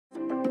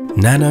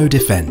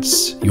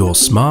NanoDefence, your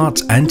smart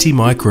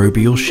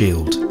antimicrobial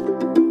shield.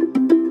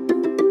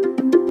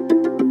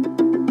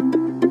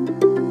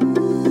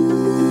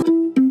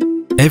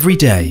 Every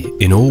day,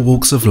 in all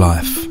walks of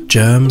life,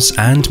 germs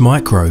and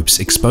microbes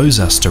expose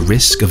us to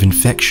risk of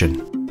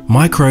infection.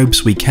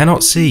 Microbes we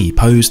cannot see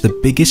pose the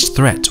biggest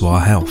threat to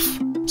our health.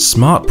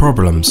 Smart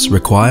problems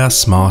require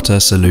smarter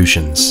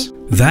solutions.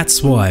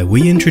 That's why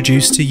we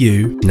introduce to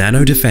you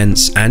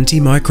NanoDefence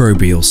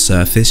Antimicrobial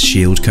Surface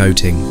Shield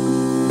Coating.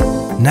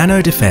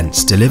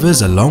 NanoDefence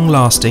delivers a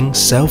long-lasting,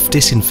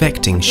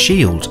 self-disinfecting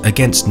shield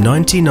against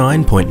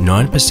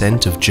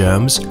 99.9% of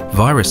germs,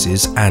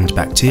 viruses and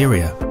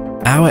bacteria.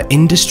 Our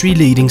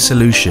industry-leading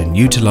solution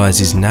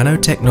utilizes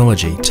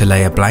nanotechnology to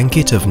lay a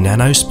blanket of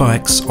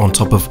nano-Spikes on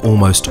top of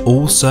almost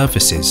all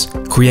surfaces,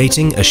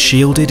 creating a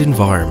shielded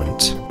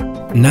environment.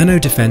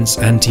 NanoDefence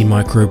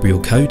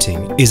Antimicrobial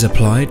Coating is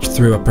applied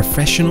through a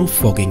professional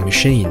fogging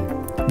machine,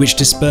 which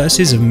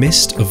disperses a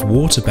mist of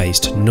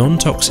water-based,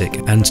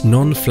 non-toxic and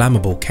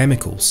non-flammable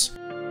chemicals.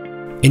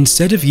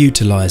 Instead of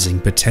utilizing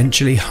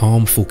potentially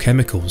harmful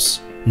chemicals,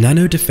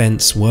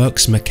 NanoDefence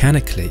works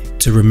mechanically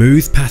to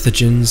remove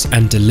pathogens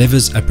and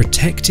delivers a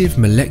protective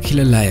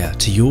molecular layer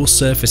to your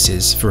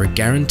surfaces for a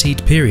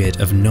guaranteed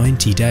period of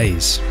 90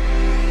 days.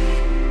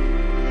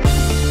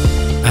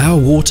 Our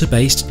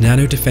water-based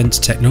NanoDefence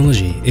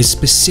technology is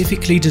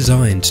specifically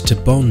designed to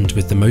bond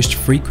with the most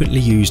frequently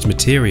used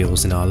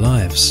materials in our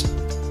lives,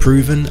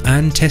 proven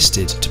and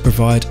tested to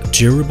provide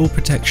durable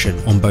protection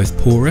on both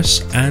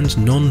porous and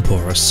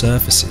non-porous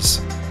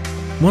surfaces.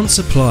 Once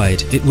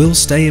applied, it will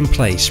stay in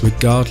place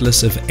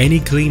regardless of any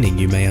cleaning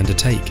you may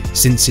undertake,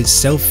 since it's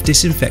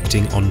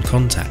self-disinfecting on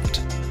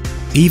contact.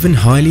 Even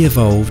highly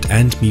evolved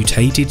and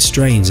mutated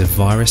strains of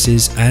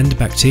viruses and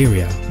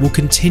bacteria will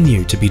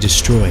continue to be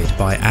destroyed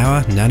by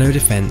our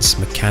NanoDefence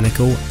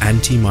mechanical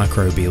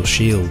antimicrobial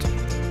shield.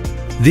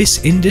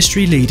 This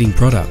industry-leading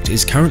product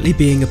is currently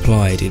being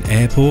applied in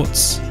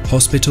airports,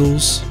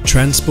 hospitals,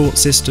 transport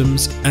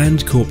systems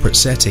and corporate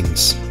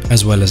settings,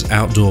 as well as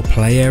outdoor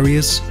play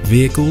areas,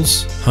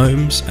 vehicles,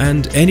 homes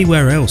and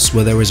anywhere else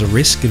where there is a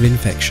risk of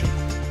infection.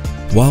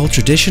 While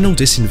traditional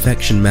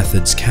disinfection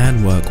methods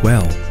can work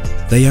well,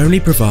 they only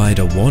provide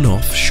a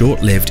one-off,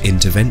 short-lived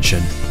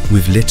intervention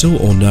with little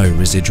or no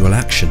residual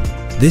action.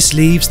 This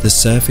leaves the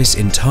surface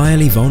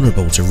entirely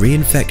vulnerable to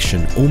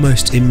reinfection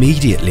almost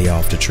immediately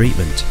after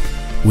treatment.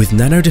 With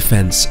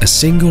NanoDefence, a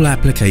single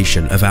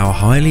application of our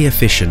highly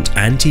efficient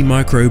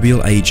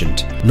antimicrobial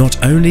agent not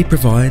only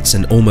provides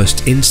an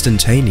almost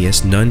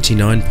instantaneous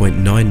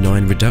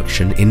 99.99%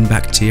 reduction in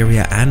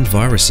bacteria and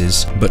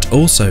viruses, but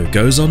also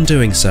goes on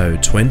doing so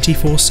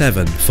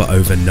 24/7 for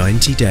over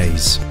 90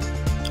 days.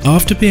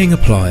 After being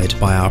applied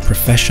by our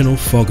professional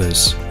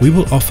foggers, we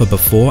will offer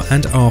before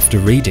and after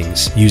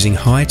readings using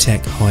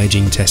high-tech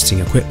hygiene testing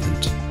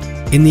equipment.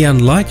 In the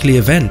unlikely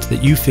event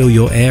that you feel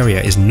your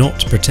area is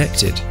not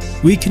protected,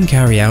 we can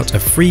carry out a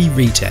free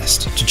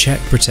retest to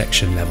check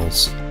protection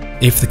levels.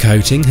 If the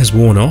coating has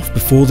worn off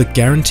before the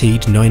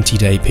guaranteed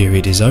 90-day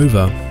period is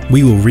over,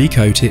 we will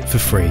recoat it for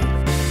free.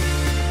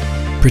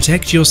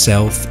 Protect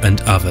yourself and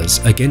others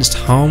against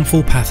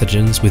harmful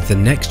pathogens with the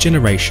next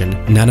generation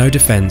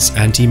NanoDefence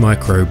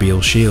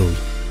Antimicrobial Shield.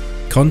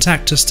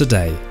 Contact us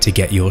today to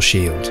get your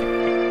shield.